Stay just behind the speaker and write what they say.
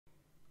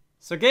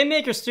So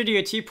GameMaker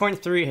Studio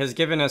 2.3 has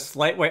given us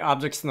lightweight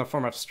objects in the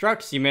form of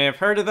structs. You may have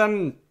heard of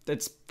them.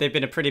 They've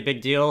been a pretty big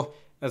deal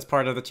as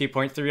part of the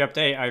 2.3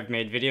 update. I've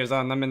made videos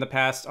on them in the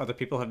past. Other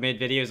people have made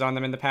videos on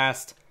them in the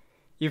past.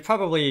 You've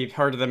probably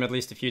heard of them at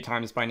least a few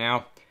times by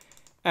now.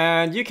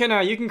 And you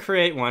can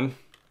create one.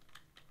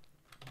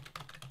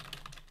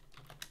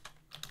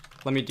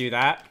 Let me do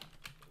that.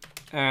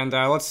 And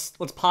let's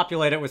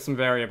populate it with some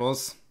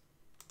variables.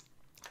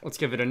 Let's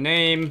give it a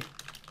name.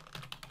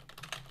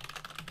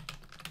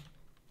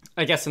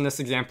 I guess in this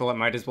example, it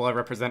might as well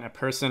represent a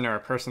person or a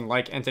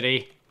person-like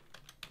entity.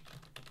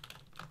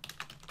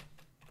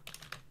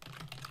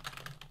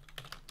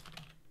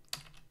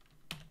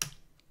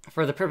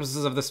 For the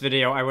purposes of this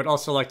video, I would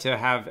also like to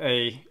have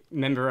a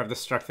member of the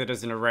struct that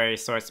is an array,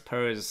 so I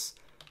suppose,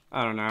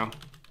 I don't know,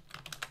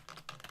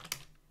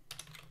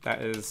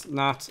 that is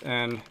not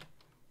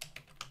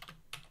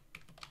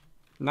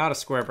a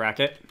square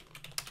bracket.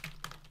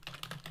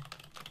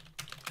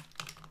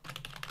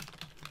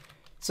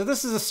 So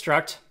this is a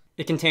struct.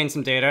 It contains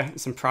some data,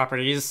 some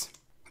properties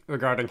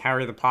regarding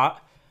Harry the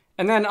Pot.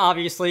 And then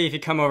obviously if you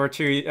come over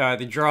to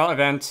the draw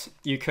event,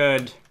 you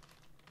could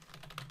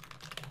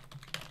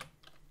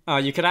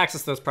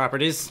access those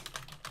properties.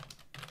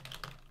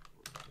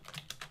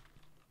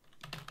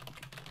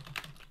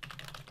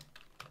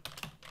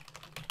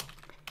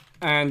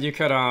 And you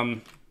could,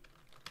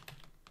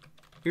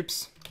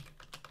 oops.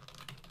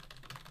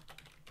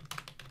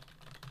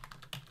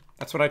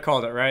 That's what I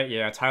called it, right?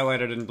 Yeah, it's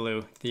highlighted in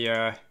blue.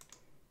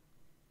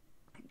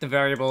 The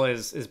variable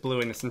is blue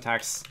in the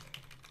syntax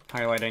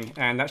highlighting,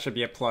 and that should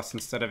be a plus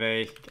instead of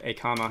a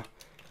comma.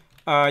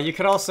 You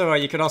could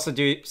also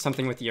do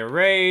something with the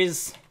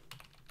arrays.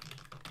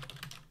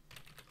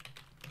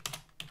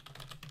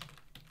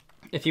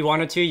 If you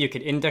wanted to, you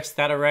could index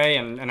that array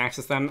and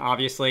access them,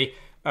 obviously.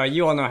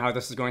 You all know how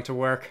this is going to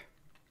work.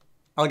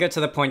 I'll get to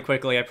the point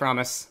quickly, I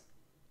promise.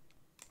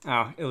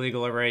 Oh,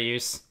 illegal array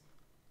use.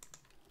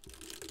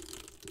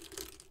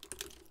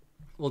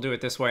 We'll do it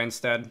this way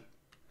instead.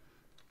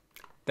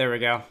 There we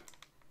go.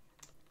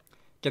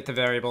 Get the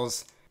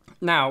variables.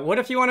 Now, what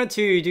if you wanted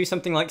to do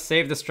something like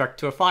save the struct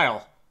to a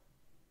file?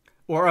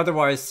 Or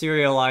otherwise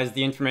serialize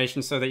the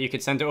information so that you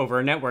could send it over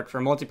a network for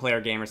a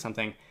multiplayer game or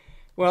something?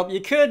 Well,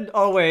 you could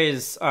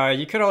always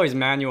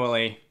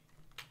manually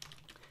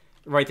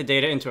write the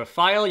data into a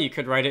file. You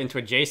could write it into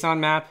a JSON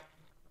map.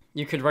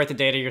 You could write the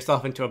data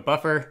yourself into a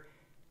buffer.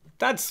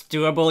 That's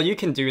doable, you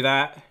can do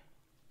that.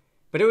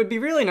 But it would be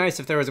really nice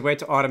if there was a way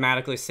to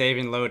automatically save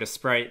and load a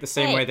sprite, the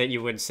same way that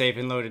you would save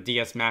and load a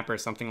DS map or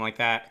something like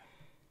that,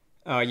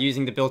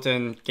 using the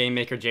built-in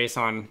GameMaker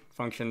JSON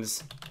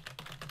functions.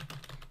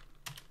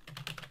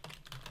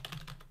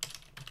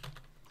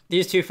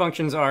 These two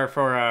functions are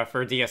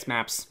for DS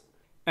maps.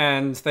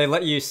 And they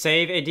let you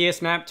save a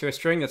DS map to a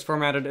string that's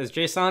formatted as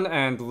JSON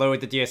and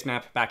load the DS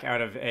map back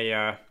out of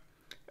a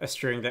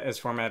string that is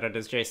formatted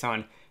as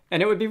JSON.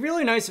 And it would be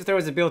really nice if there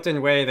was a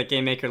built-in way that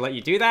GameMaker let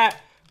you do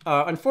that.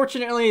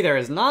 Unfortunately, there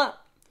is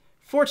not.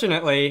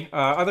 Fortunately,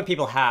 other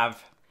people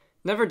have.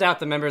 Never doubt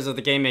the members of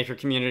the GameMaker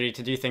community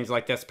to do things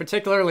like this,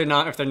 particularly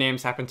not if their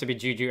names happen to be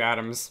Juju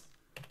Adams.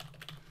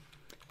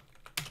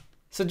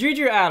 So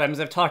Juju Adams,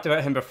 I've talked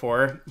about him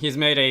before. He's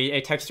made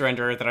a text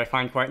renderer that I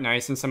find quite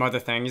nice and some other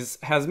things.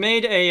 Has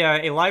made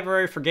a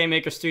library for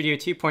GameMaker Studio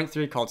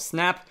 2.3 called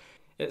Snap.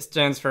 It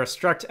stands for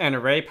Struct and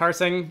Array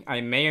Parsing.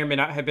 I may or may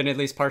not have been at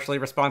least partially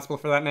responsible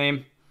for that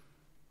name.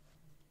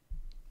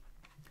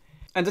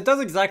 And it does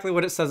exactly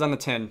what it says on the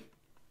tin.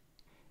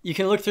 You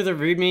can look through the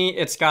README.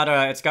 It's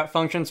got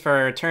functions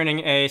for turning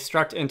a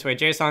struct into a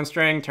JSON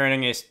string,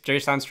 turning a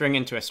JSON string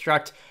into a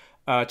struct,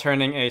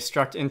 turning a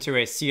struct into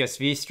a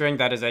CSV string,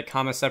 that is a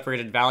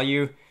comma-separated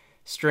value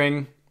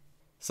string,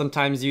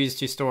 sometimes used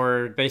to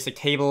store basic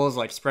tables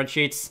like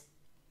spreadsheets.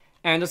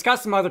 And it's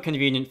got some other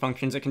convenient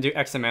functions. It can do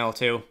XML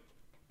too.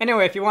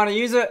 Anyway, if you want to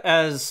use it,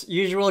 as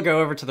usual,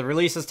 go over to the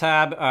Releases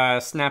tab,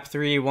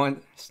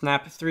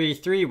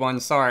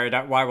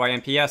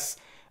 snap331.yyMPS.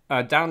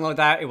 Download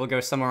that. It will go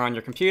somewhere on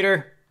your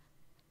computer.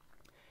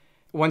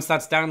 Once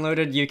that's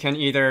downloaded, you can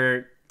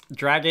either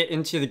drag it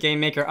into the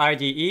GameMaker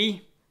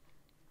IDE,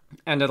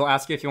 and it'll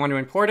ask you if you want to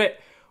import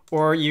it,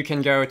 or you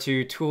can go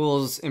to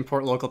Tools,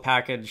 Import Local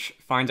Package,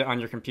 find it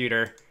on your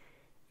computer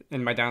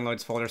in my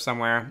Downloads folder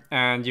somewhere,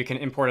 and you can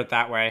import it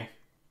that way.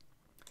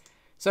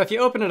 So if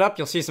you open it up,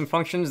 you'll see some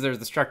functions. There's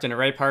the struct and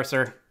array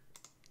parser,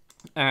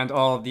 and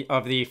all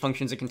of the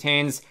functions it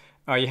contains.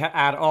 You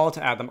add all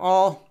to add them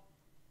all,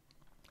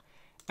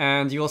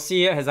 and you will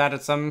see it has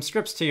added some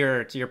scripts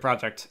to your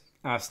project.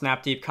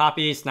 Snap deep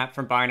copy, snap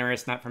from binary,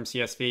 snap from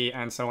CSV,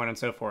 and so on and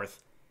so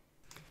forth.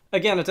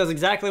 Again, it does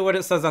exactly what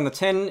it says on the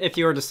tin. If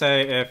you were to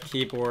say if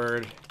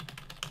keyboard,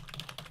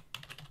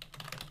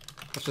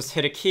 let's just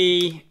hit a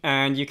key,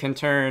 and you can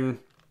turn.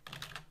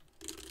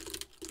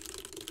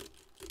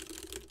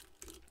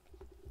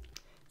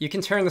 You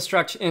can turn the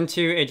struct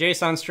into a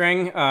JSON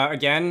string.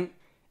 Again,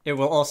 it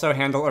will also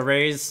handle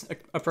arrays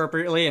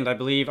appropriately, and I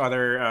believe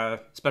other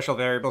special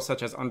variables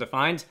such as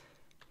undefined.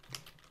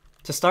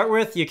 To start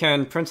with, you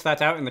can print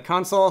that out in the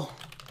console.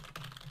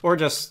 or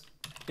just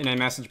in a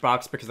message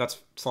box because that's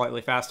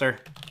slightly faster.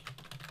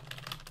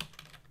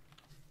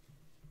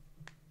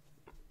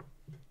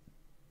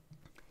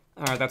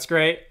 Alright, that's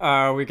great.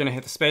 We're going to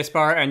hit the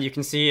spacebar, and you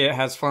can see it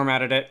has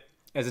formatted it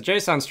as a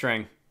JSON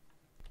string.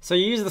 So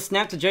you use the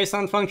snap to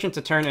JSON function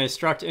to turn a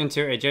struct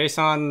into a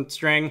JSON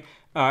string.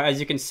 As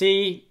you can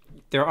see,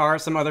 there are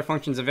some other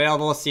functions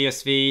available.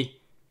 CSV,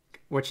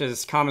 which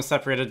is comma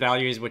separated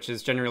values, which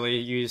is generally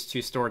used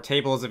to store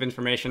tables of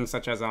information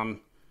such as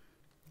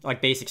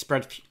like basic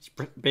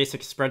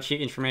spreadsheet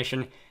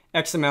information.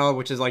 XML,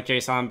 which is like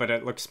JSON, but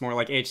it looks more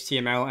like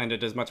HTML and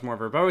it is much more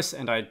verbose,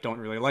 and I don't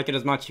really like it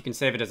as much. You can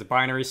save it as a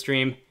binary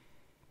stream.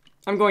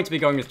 I'm going to be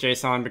going with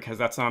JSON because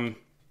that's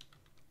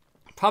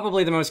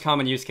probably the most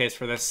common use case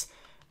for this.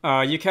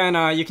 You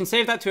can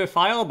save that to a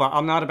file, but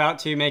I'm not about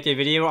to make a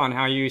video on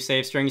how you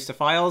save strings to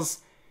files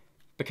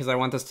because I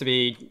want this to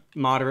be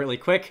moderately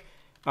quick.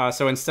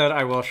 So instead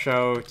I will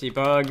show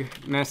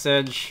debug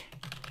message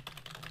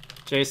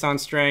JSON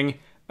string,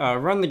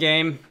 run the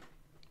game,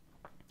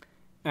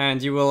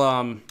 and you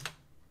will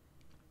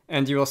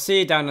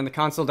see down in the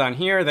console down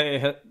here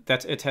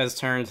that it has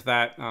turned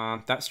that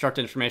struct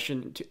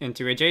information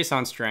into a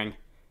JSON string.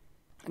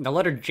 And the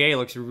letter J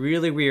looks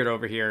really weird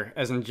over here,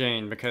 as in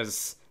Jane,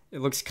 because it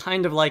looks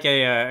kind of like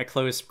a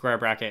closed square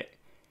bracket,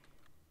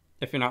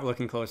 if you're not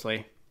looking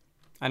closely.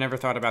 I never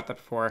thought about that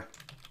before.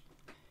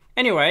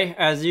 Anyway,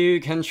 as you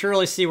can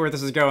surely see where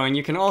this is going,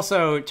 you can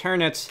also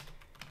turn it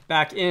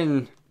back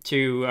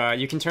into,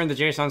 you can turn the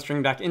JSON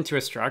string back into a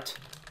struct.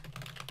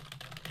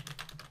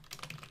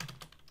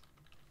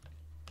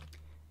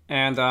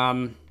 And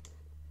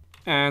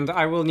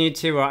I will need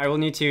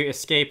to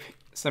escape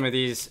some of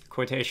these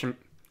quotation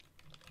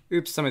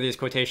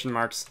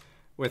marks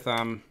with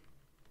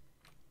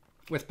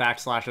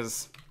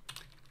backslashes,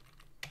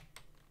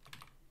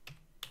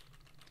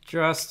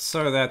 just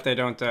so that they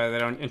don't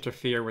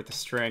interfere with the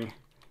string.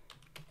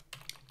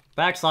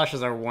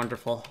 Backslashes are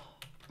wonderful.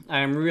 I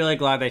am really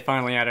glad they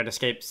finally added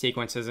escape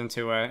sequences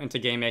into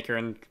GameMaker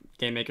and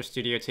GameMaker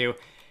Studio 2.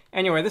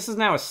 Anyway, this is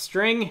now a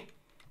string.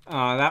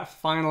 That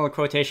final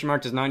quotation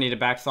mark does not need a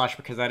backslash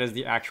because that is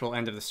the actual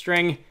end of the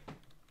string.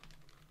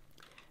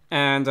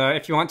 And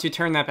if you want to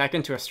turn that back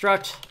into a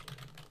struct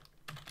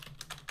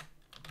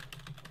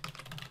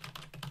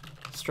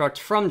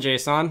from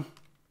JSON,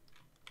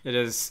 it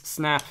is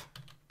snap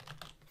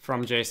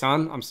from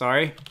JSON, I'm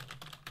sorry.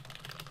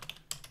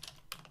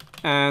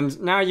 And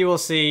now you will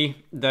see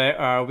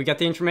that we get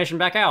the information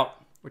back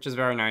out, which is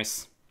very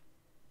nice.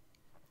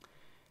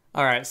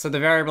 All right, so the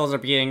variables are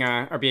being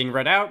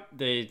read out.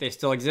 They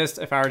still exist.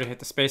 If I were to hit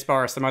the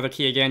spacebar or some other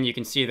key again, you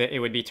can see that it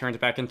would be turned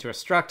back into a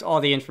struct. All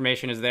the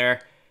information is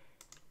there.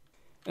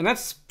 And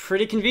that's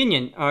pretty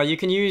convenient. You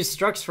can use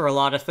structs for a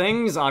lot of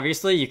things.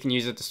 Obviously, you can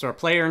use it to store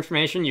player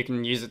information. You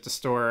can use it to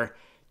store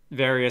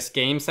various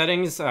game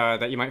settings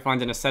that you might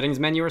find in a settings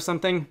menu or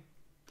something.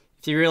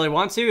 If you really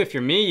want to, if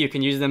you're me, you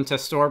can use them to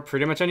store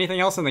pretty much anything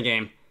else in the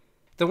game.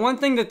 The one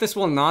thing that this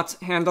will not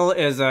handle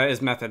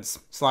is methods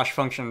 /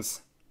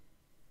 functions.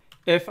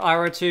 If I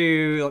were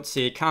to, let's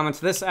see,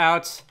 comment this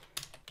out,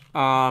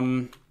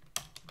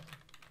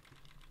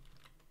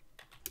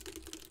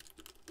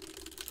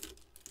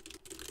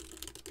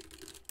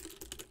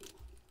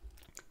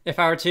 if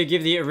I were to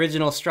give the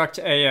original struct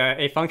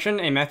a function,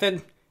 a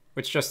method,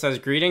 which just says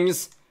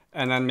greetings,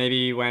 and then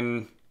maybe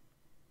when,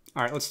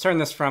 all right, let's turn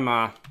this from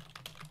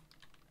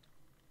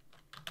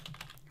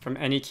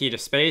any key to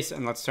space,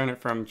 and let's turn it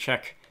from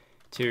check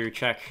to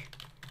check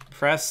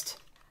pressed.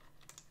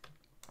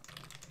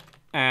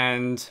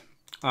 And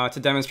to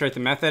demonstrate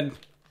the method,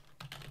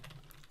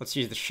 let's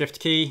use the shift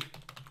key.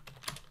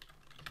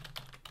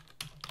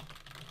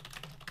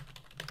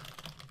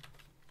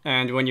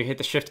 And when you hit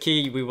the shift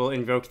key, we will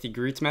invoke the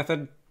greet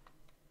method.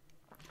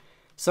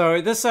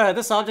 So this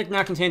object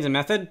now contains a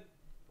method.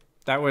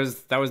 That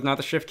was not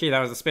the shift key, that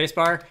was the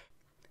spacebar.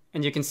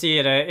 And you can see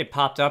it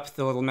popped up,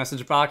 the little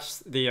message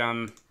box,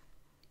 the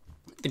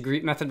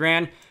greet method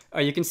ran.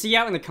 You can see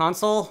out in the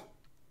console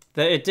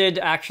that it did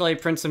actually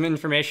print some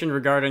information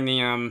regarding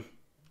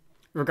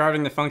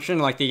the function,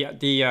 like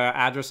the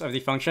address of the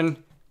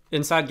function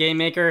inside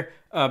GameMaker,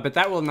 but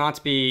that will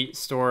not be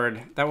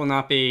stored. That will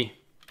not be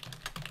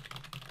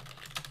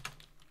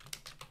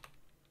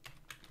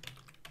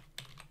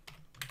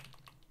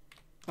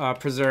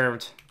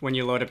preserved when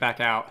you load it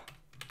back out.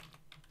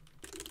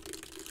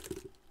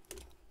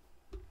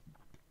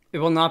 It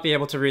will not be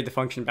able to read the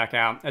function back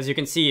out. As you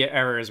can see, it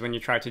errors when you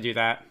try to do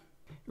that.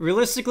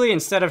 Realistically,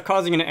 instead of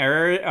causing an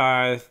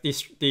error,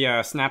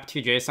 the snap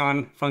to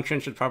JSON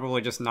function should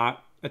probably just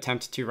not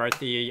attempt to write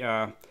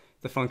the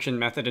function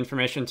method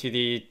information to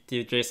the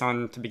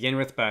JSON to begin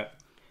with. But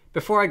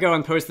before I go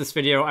and post this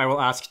video, I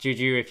will ask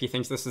Juju if he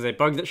thinks this is a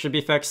bug that should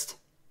be fixed,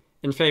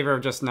 in favor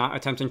of just not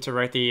attempting to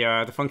write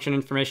the function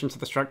information to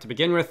the struct to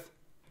begin with.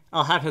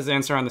 I'll have his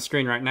answer on the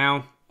screen right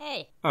now.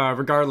 Hey.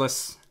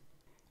 Regardless,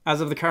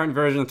 as of the current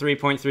version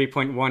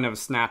 3.3.1 of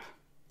Snap,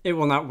 it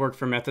will not work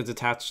for methods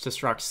attached to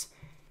structs.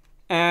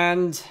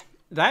 And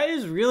that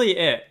is really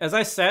it. As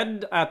I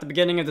said at the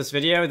beginning of this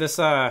video, this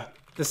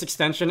This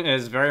extension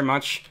is very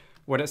much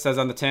what it says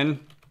on the tin.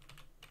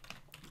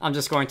 I'm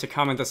just going to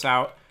comment this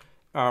out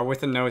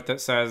with a note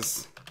that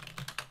says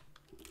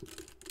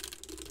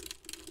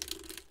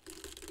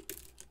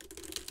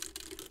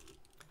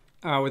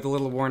with a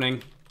little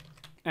warning,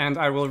 and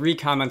I will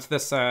recomment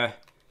this. I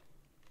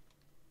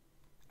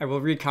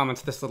will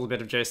recomment this little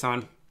bit of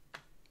JSON.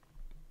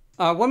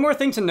 One more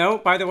thing to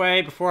note, by the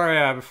way, before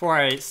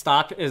I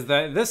stop, is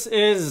that this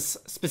is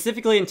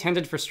specifically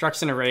intended for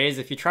structs and arrays.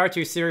 If you try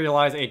to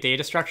serialize a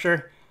data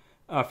structure,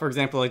 for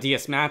example, a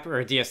DS map or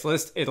a DS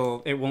list, it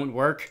won't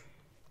work.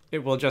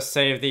 It will just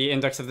save the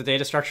index of the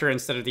data structure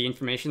instead of the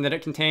information that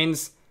it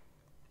contains.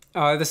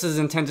 This is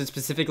intended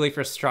specifically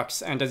for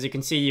structs, and as you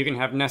can see, you can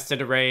have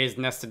nested arrays,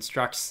 nested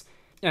structs,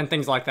 and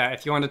things like that.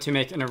 If you wanted to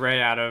make an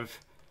array out of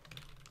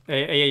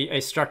a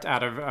struct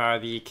out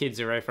of the kids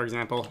array, for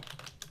example.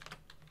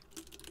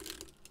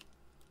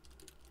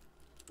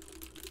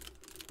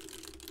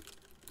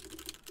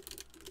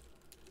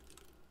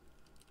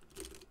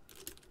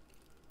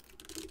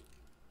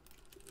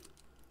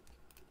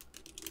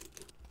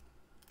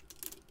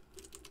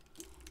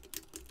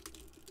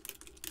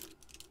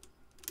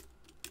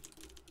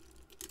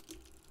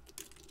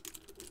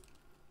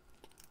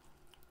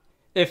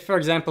 If, for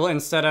example,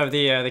 instead of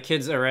the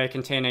kids array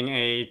containing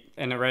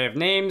an array of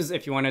names,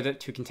 if you wanted it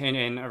to contain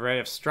an array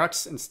of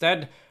structs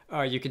instead,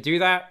 you could do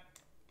that.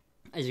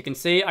 As you can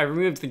see, I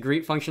removed the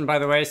greet function, by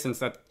the way, since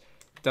that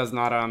does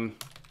not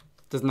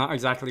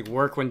exactly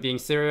work when being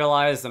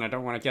serialized, and I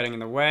don't want it getting in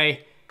the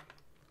way.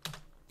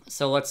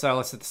 So let's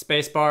hit the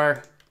space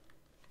bar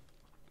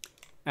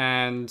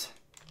and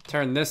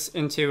turn this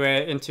into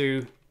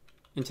the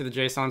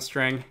JSON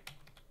string.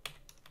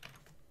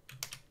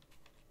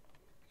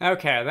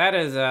 Okay, that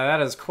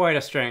is quite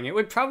a string. It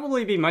would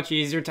probably be much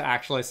easier to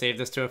actually save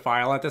this to a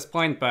file at this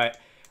point, but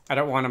I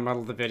don't want to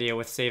muddle the video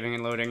with saving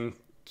and loading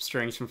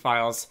strings from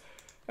files.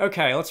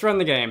 Okay, let's run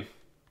the game.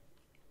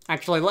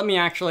 Actually, let me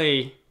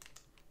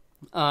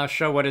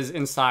show what is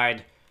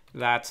inside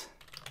that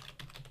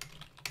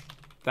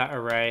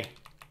array.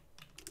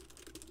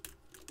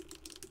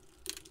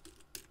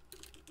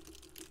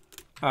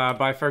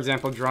 By, for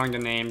example, drawing the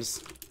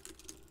names.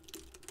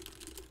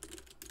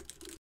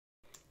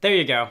 There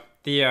you go.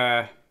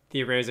 The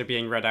arrays are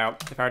being read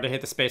out. If I were to hit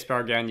the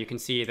spacebar again, you can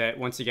see that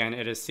once again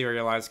it is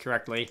serialized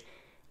correctly,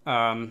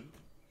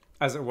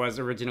 as it was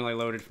originally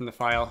loaded from the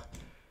file.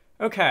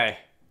 Okay.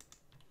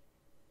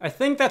 I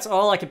think that's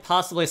all I could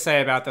possibly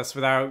say about this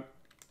without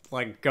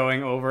like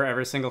going over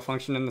every single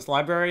function in this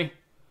library.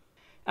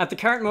 At the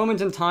current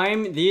moment in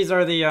time, these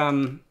are the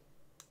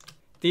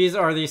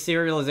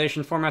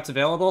serialization formats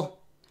available.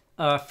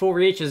 Full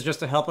reach is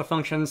just a helper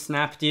function.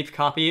 Snap deep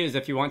copy is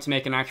if you want to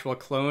make an actual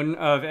clone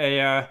of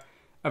a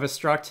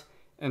struct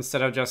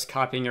instead of just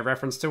copying a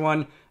reference to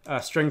one.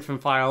 String from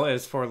file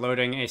is for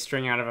loading a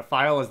string out of a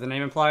file, as the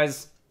name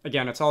implies.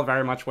 Again, it's all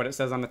very much what it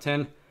says on the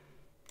tin.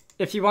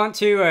 If you want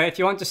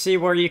to see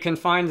where you can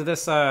find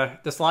this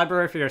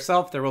library for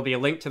yourself, there will be a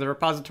link to the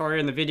repository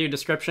in the video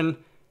description,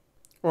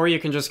 or you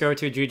can just go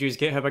to Juju's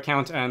GitHub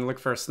account and look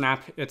for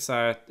Snap. It's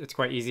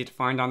quite easy to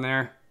find on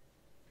there.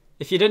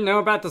 If you didn't know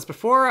about this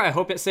before, I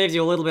hope it saves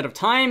you a little bit of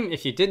time.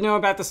 If you did know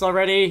about this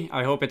already,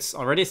 I hope it's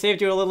already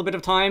saved you a little bit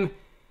of time.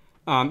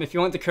 If you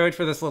want the code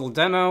for this little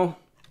demo,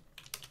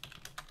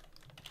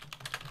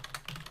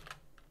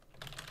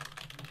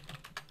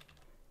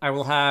 I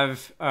will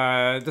have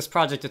this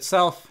project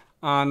itself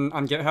on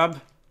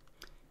GitHub,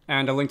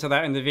 and a link to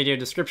that in the video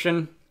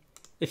description.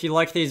 If you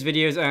like these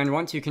videos and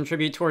want to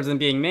contribute towards them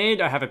being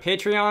made, I have a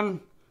Patreon,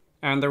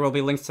 and there will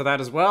be links to that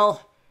as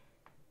well.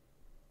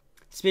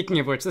 Speaking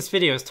of which, this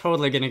video is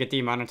totally going to get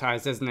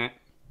demonetized, isn't it?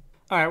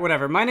 Alright,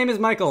 whatever. My name is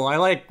Michael. I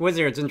like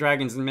wizards and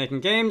dragons and making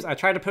games. I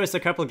try to post a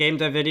couple game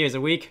dev videos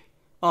a week.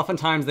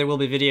 Oftentimes there will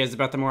be videos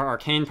about the more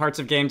arcane parts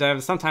of game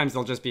dev. Sometimes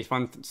they'll just be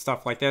fun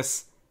stuff like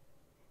this.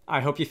 I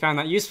hope you found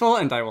that useful,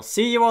 and I will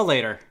see you all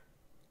later.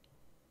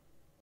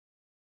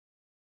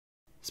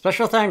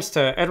 Special thanks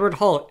to Edward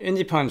Holt,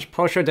 Indie Punch,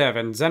 Posho Dev,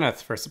 and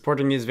Zenith for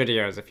supporting these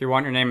videos. If you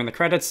want your name in the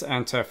credits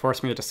and to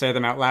force me to say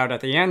them out loud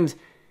at the end,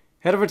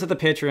 head over to the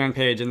Patreon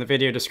page in the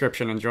video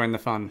description and join the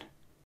fun.